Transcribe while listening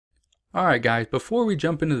Alright guys, before we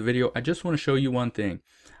jump into the video, I just want to show you one thing.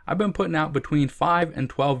 I've been putting out between 5 and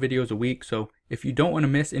 12 videos a week, so if you don't want to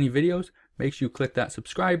miss any videos, make sure you click that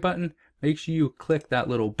subscribe button, make sure you click that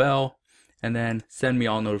little bell, and then send me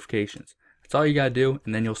all notifications. That's all you gotta do,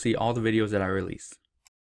 and then you'll see all the videos that I release.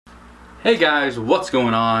 Hey guys, what's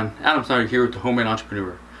going on? Adam Snyder here with the Homemade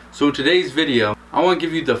Entrepreneur. So in today's video, I want to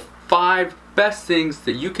give you the 5 best things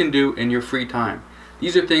that you can do in your free time.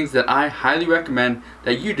 These are things that I highly recommend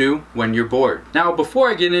that you do when you're bored. Now, before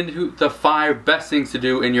I get into the 5 best things to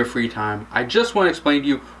do in your free time, I just want to explain to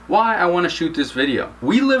you why I want to shoot this video.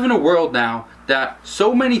 We live in a world now that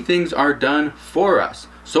so many things are done for us.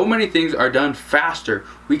 So many things are done faster.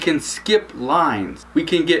 We can skip lines. We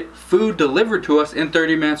can get food delivered to us in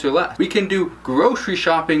 30 minutes or less. We can do grocery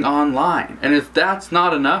shopping online. And if that's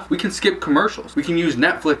not enough, we can skip commercials. We can use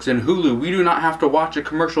Netflix and Hulu. We do not have to watch a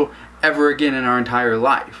commercial ever again in our entire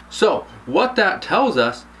life. So what that tells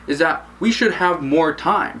us is that we should have more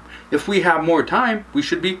time. If we have more time, we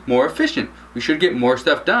should be more efficient. We should get more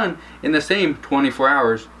stuff done in the same 24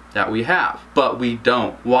 hours that we have, but we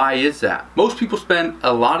don't. Why is that? Most people spend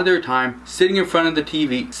a lot of their time sitting in front of the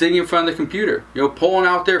TV, sitting in front of the computer, pulling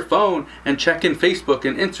out their phone and checking Facebook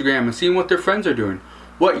and Instagram and seeing what their friends are doing.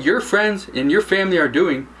 What your friends and your family are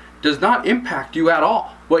doing does not impact you at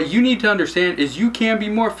all. What you need to understand is you can be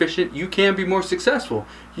more efficient, you can be more successful,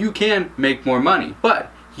 you can make more money,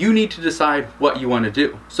 but you need to decide what you want to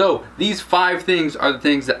do. So these 5 things are the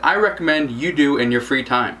things that I recommend you do in your free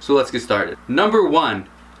time. So let's get started. Number 1,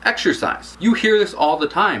 exercise. You hear this all the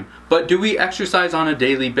time, but do we exercise on a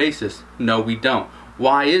daily basis? No, we don't.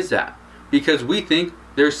 Why is that? Because we think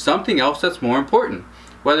there's something else that's more important.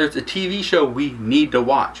 Whether it's a TV show we need to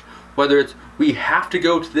watch, whether it's we have to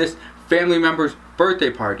go to this family member's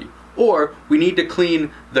birthday party, or we need to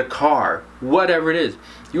clean the car, whatever it is.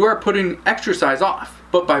 You are putting exercise off.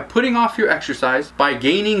 But by putting off your exercise, by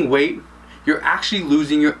gaining weight, you're actually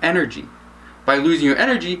losing your energy. By losing your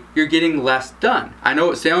energy, you're getting less done. I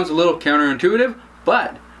know it sounds a little counterintuitive,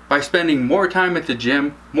 but by spending more time at the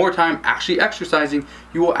gym, more time actually exercising,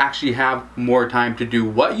 you will actually have more time to do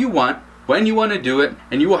what you want, when you want to do it,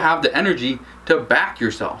 and you will have the energy to back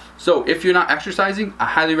yourself. So if you're not exercising, I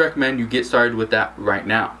highly recommend you get started with that right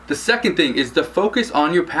now. The second thing is to focus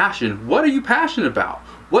on your passion. What are you passionate about?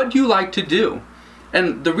 What do you like to do?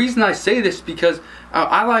 And the reason I say this is because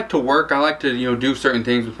I like to work, I like to do certain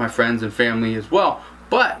things with my friends and family as well,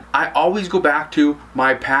 but I always go back to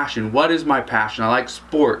my passion. What is my passion? I like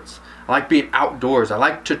sports, I like being outdoors, I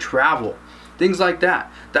like to travel, things like that.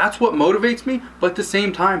 That's what motivates me, but at the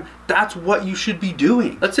same time, that's what you should be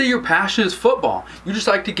doing. Let's say your passion is football. You just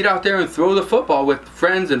like to get out there and throw the football with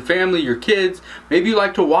friends and family, your kids. Maybe you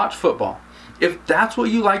like to watch football. If that's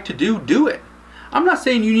what you like to do, do it. I'm not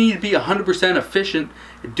saying you need to be 100% efficient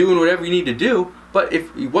at doing whatever you need to do, but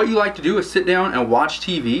if what you like to do is sit down and watch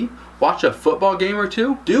TV, watch a football game or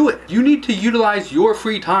two, do it. You need to utilize your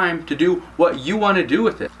free time to do what you want to do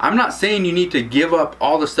with it. I'm not saying you need to give up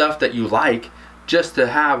all the stuff that you like just to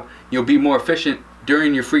have, be more efficient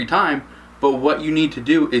during your free time, but what you need to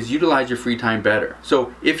do is utilize your free time better.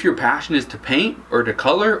 So if your passion is to paint or to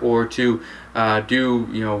color or to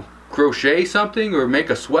do, crochet something or make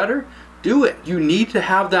a sweater, do it. You need to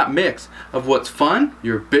have that mix of what's fun,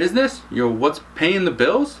 your business, what's paying the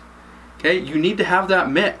bills. Okay, you need to have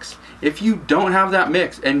that mix. If you don't have that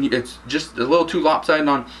mix and it's just a little too lopsided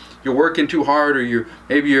on you're working too hard or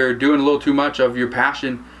maybe you're doing a little too much of your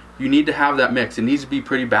passion, you need to have that mix. It needs to be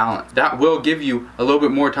pretty balanced. That will give you a little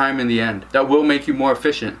bit more time in the end. That will make you more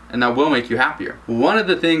efficient and that will make you happier. One of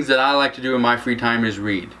the things that I like to do in my free time is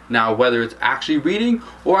read. Now, whether it's actually reading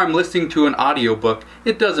or I'm listening to an audiobook,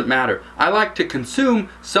 it doesn't matter. I like to consume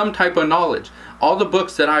some type of knowledge. All the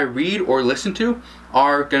books that I read or listen to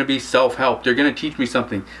are going to be self-help. They're going to teach me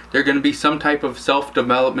something. They're going to be some type of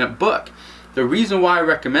self-development book. The reason why I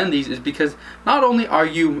recommend these is because not only are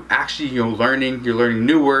you actually learning, you're learning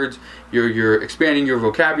new words, you're expanding your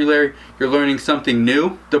vocabulary, you're learning something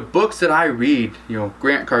new. The books that I read,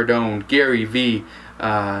 Grant Cardone, Gary Vee,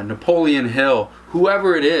 Napoleon Hill,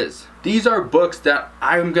 whoever it is, these are books that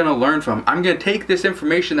I'm going to learn from. I'm going to take this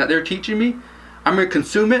information that they're teaching me, I'm going to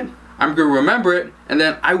consume it, I'm going to remember it, and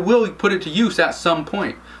then I will put it to use at some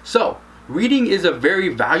point. So reading is a very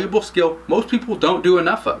valuable skill most people don't do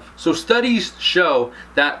enough of. So studies show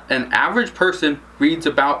that an average person reads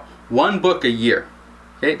about 1 book a year.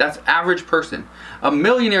 Okay, that's average person. A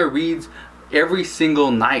millionaire reads every single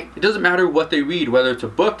night. It doesn't matter what they read, whether it's a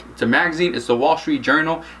book, it's a magazine, it's the Wall Street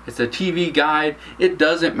Journal, it's a TV guide, it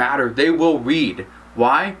doesn't matter. They will read.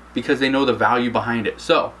 Why? Because they know the value behind it.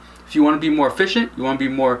 So if you want to be more efficient, you want to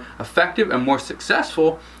be more effective and more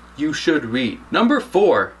successful, you should read. Number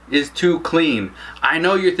 4 is to clean. I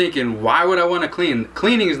know you're thinking, why would I want to clean?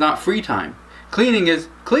 Cleaning is not free time. Cleaning is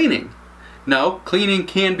cleaning. No, cleaning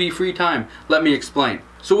can be free time. Let me explain.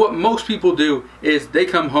 So what most people do is they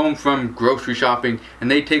come home from grocery shopping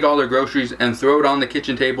and they take all their groceries and throw it on the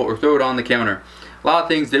kitchen table or throw it on the counter. A lot of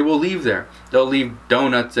things they will leave there. They'll leave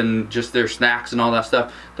donuts and just their snacks and all that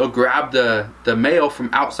stuff. They'll grab the mail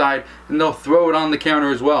from outside and they'll throw it on the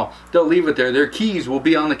counter as well. They'll leave it there. Their keys will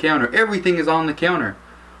be on the counter. Everything is on the counter.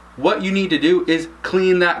 What you need to do is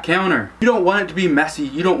clean that counter. You don't want it to be messy.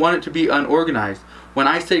 You don't want it to be unorganized. When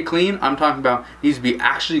I say clean, I'm talking about it needs to be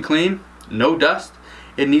actually clean, no dust.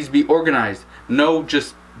 It needs to be organized. No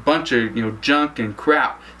just bunch of junk and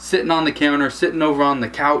crap sitting on the counter, sitting over on the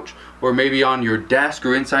couch, or maybe on your desk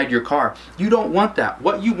or inside your car. You don't want that.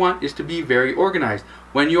 What you want is to be very organized.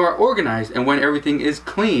 When you are organized and when everything is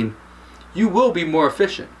clean, you will be more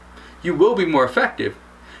efficient. You will be more effective.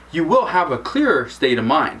 You will have a clearer state of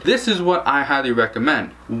mind. This is what I highly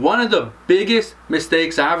recommend. One of the biggest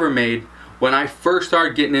mistakes I ever made when I first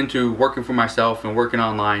started getting into working for myself and working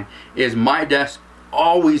online is my desk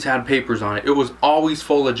always had papers on it. It was always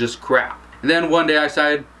full of just crap. And then one day I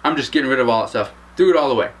decided I'm just getting rid of all that stuff. Threw it all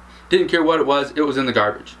away. Didn't care what it was in the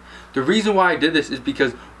garbage. The reason why I did this is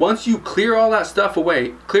because once you clear all that stuff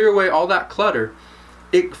away, clear away all that clutter,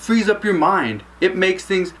 it frees up your mind. It makes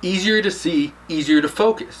things easier to see, easier to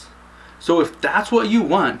focus. So if that's what you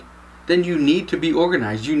want, then you need to be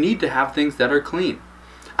organized. You need to have things that are clean.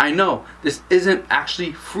 I know this isn't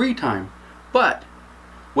actually free time, but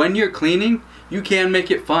when you're cleaning, you can make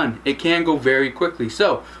it fun. It can go very quickly.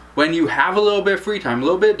 So when you have a little bit of free time, a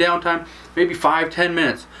little bit of downtime, maybe 5-10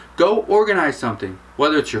 minutes, go organize something.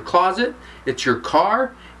 Whether it's your closet, it's your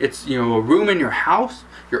car, it's a room in your house,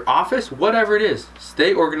 your office, whatever it is.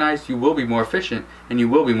 Stay organized, you will be more efficient and you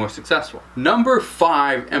will be more successful. Number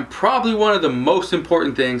 5, and probably one of the most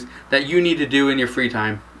important things that you need to do in your free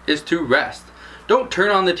time, is to rest. Don't turn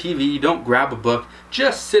on the TV, don't grab a book,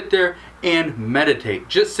 just sit there and meditate.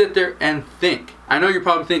 Just sit there and think. I know you're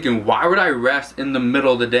probably thinking, why would I rest in the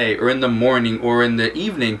middle of the day or in the morning or in the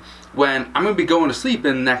evening when I'm going to be going to sleep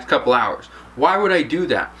in the next couple hours? Why would I do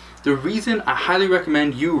that? The reason I highly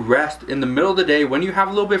recommend you rest in the middle of the day when you have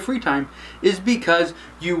a little bit of free time is because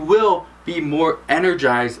you will be more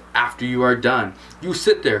energized after you are done. You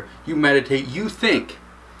sit there, you meditate, you think,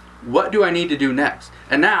 what do I need to do next?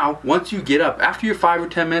 And now, once you get up, after your 5 or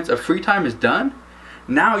 10 minutes of free time is done,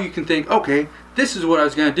 now you can think, okay, this is what I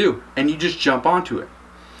was going to do, and you just jump onto it.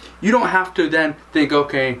 You don't have to then think,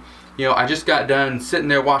 okay, I just got done sitting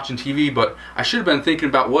there watching TV, but I should have been thinking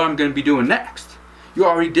about what I'm going to be doing next. You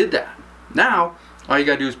already did that. Now, all you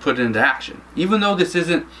got to do is put it into action. Even though this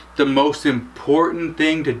isn't the most important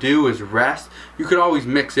thing to do is rest, you could always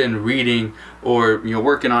mix in reading or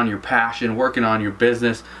working on your passion, working on your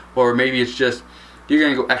business, or maybe it's just you're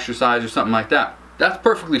going to go exercise or something like that. That's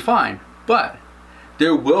perfectly fine. But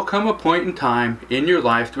there will come a point in time in your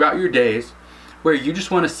life throughout your days where you just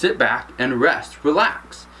want to sit back and rest,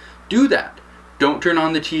 relax. Do that. Don't turn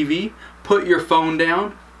on the TV, put your phone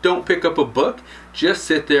down, don't pick up a book, just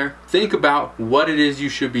sit there, think about what it is you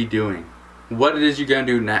should be doing, what it is you're going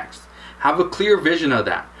to do next. Have a clear vision of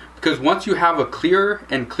that, because once you have a clearer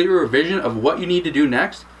and clearer vision of what you need to do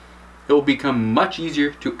next, it will become much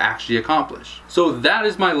easier to actually accomplish. So that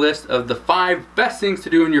is my list of the 5 best things to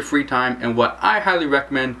do in your free time and what I highly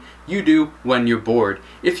recommend you do when you're bored.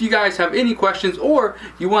 If you guys have any questions or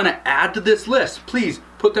you want to add to this list, please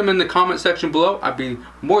put them in the comment section below. I'd be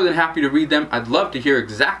more than happy to read them. I'd love to hear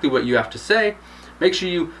exactly what you have to say. Make sure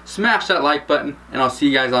you smash that like button, and I'll see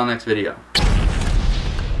you guys on the next video.